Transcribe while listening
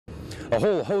A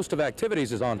whole host of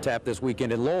activities is on tap this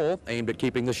weekend in Lowell, aimed at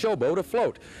keeping the showboat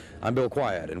afloat. I'm Bill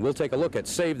Quiett, and we'll take a look at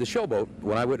Save the Showboat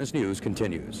when Eyewitness News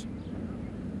continues.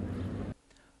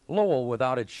 Lowell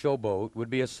without its showboat would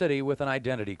be a city with an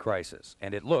identity crisis,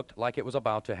 and it looked like it was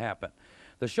about to happen.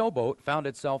 The showboat found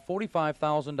itself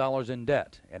 $45,000 in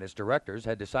debt, and its directors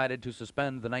had decided to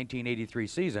suspend the 1983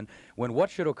 season when what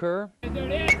should occur?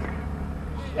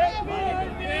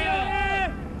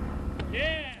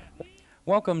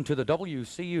 Welcome to the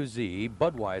WCUZ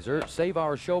Budweiser Save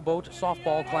Our Showboat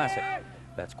Softball Classic.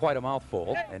 That's quite a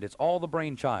mouthful, and it's all the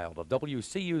brainchild of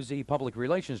WCUZ Public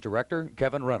Relations Director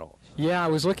Kevin Reynolds. Yeah, I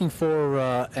was looking for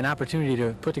an opportunity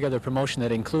to put together a promotion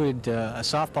that included a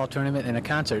softball tournament and a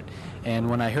concert. And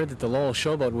when I heard that the Lowell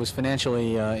Showboat was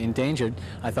financially endangered,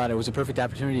 I thought it was a perfect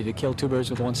opportunity to kill two birds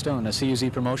with one stone, a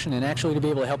CUZ promotion, and actually to be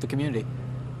able to help the community.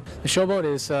 The Showboat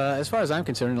is, as far as I'm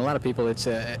concerned, and a lot of people, it's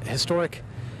a historic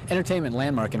entertainment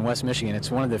landmark in West Michigan.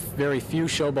 It's one of the very few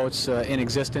showboats in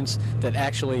existence that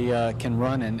actually can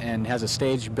run and has a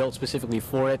stage built specifically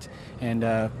for it and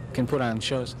can put on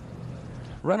shows.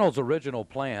 Reynolds' original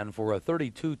plan for a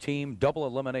 32-team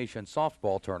double-elimination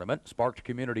softball tournament sparked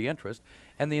community interest,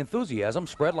 and the enthusiasm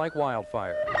spread like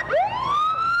wildfire.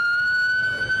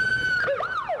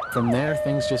 From there,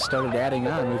 things just started adding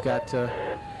on. We've got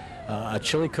a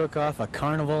chili cook-off, a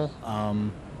carnival,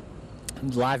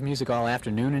 live music all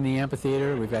afternoon in the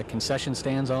amphitheater. We've got concession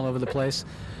stands all over the place.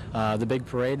 The big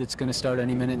parade that's going to start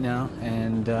any minute now,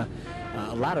 and a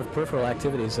lot of peripheral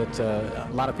activities that a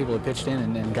lot of people have pitched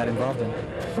in and got involved in.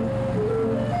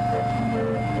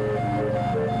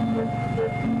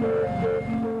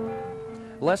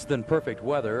 Less than perfect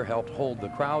weather helped hold the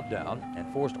crowd down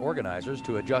and forced organizers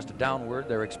to adjust downward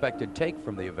their expected take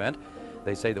from the event.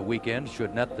 They say the weekend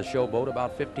should net the showboat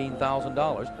about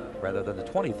 $15,000 rather than the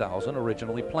 $20,000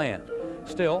 originally planned.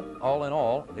 Still, all in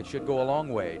all, it should go a long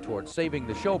way towards saving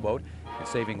the showboat and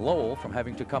saving Lowell from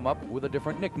having to come up with a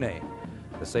different nickname.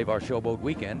 The Save Our Showboat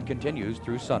weekend continues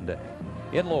through Sunday.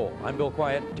 In Lowell, I'm Bill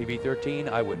Quiett, TV 13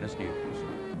 Eyewitness News.